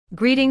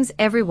Greetings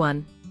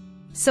everyone.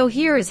 So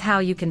here is how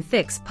you can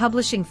fix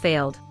publishing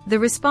failed. The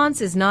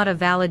response is not a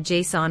valid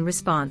JSON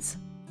response.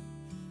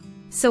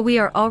 So we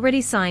are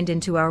already signed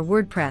into our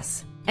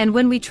WordPress. And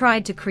when we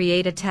tried to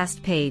create a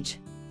test page,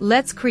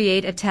 let's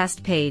create a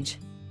test page.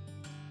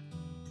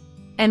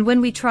 And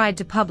when we tried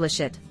to publish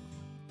it,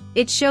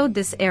 it showed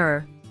this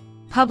error.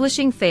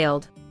 Publishing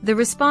failed. The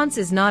response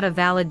is not a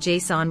valid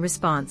JSON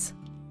response.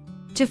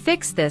 To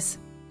fix this,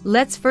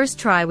 let's first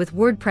try with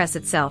WordPress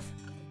itself.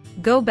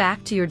 Go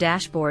back to your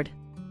dashboard.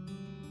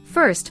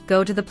 First,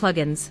 go to the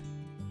plugins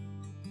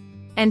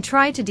and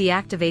try to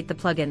deactivate the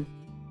plugin.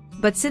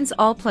 But since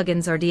all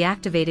plugins are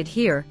deactivated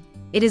here,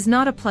 it is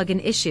not a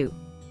plugin issue.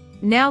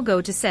 Now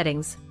go to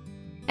Settings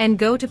and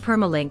go to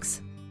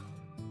Permalinks.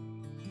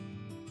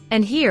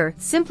 And here,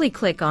 simply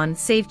click on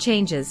Save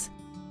Changes.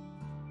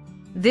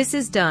 This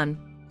is done.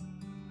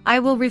 I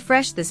will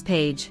refresh this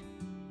page.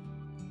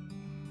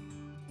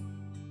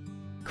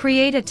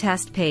 Create a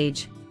test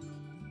page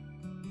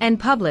and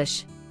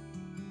publish.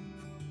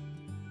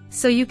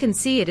 So you can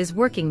see it is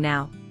working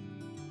now.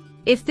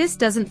 If this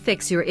doesn't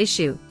fix your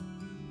issue,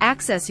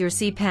 access your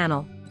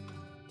cPanel.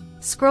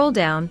 Scroll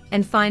down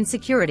and find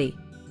Security.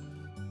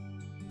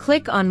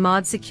 Click on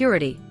Mod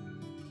Security.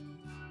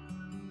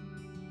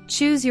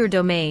 Choose your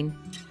domain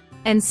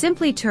and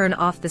simply turn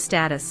off the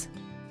status.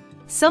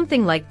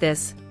 Something like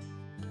this.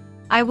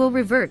 I will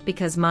revert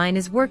because mine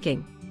is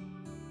working.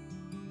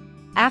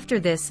 After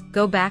this,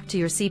 go back to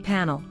your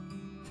cPanel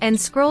and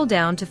scroll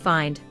down to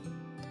find.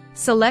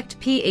 Select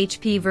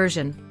PHP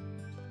version.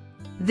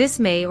 This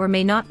may or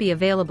may not be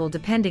available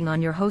depending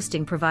on your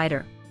hosting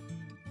provider.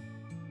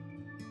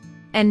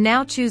 And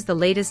now choose the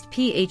latest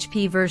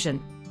PHP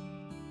version.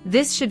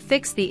 This should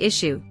fix the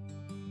issue.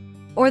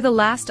 Or the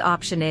last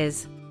option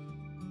is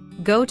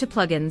go to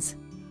Plugins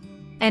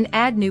and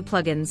add new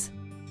plugins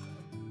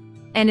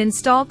and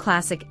install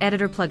Classic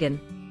Editor plugin.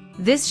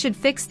 This should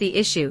fix the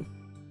issue.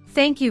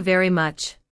 Thank you very much.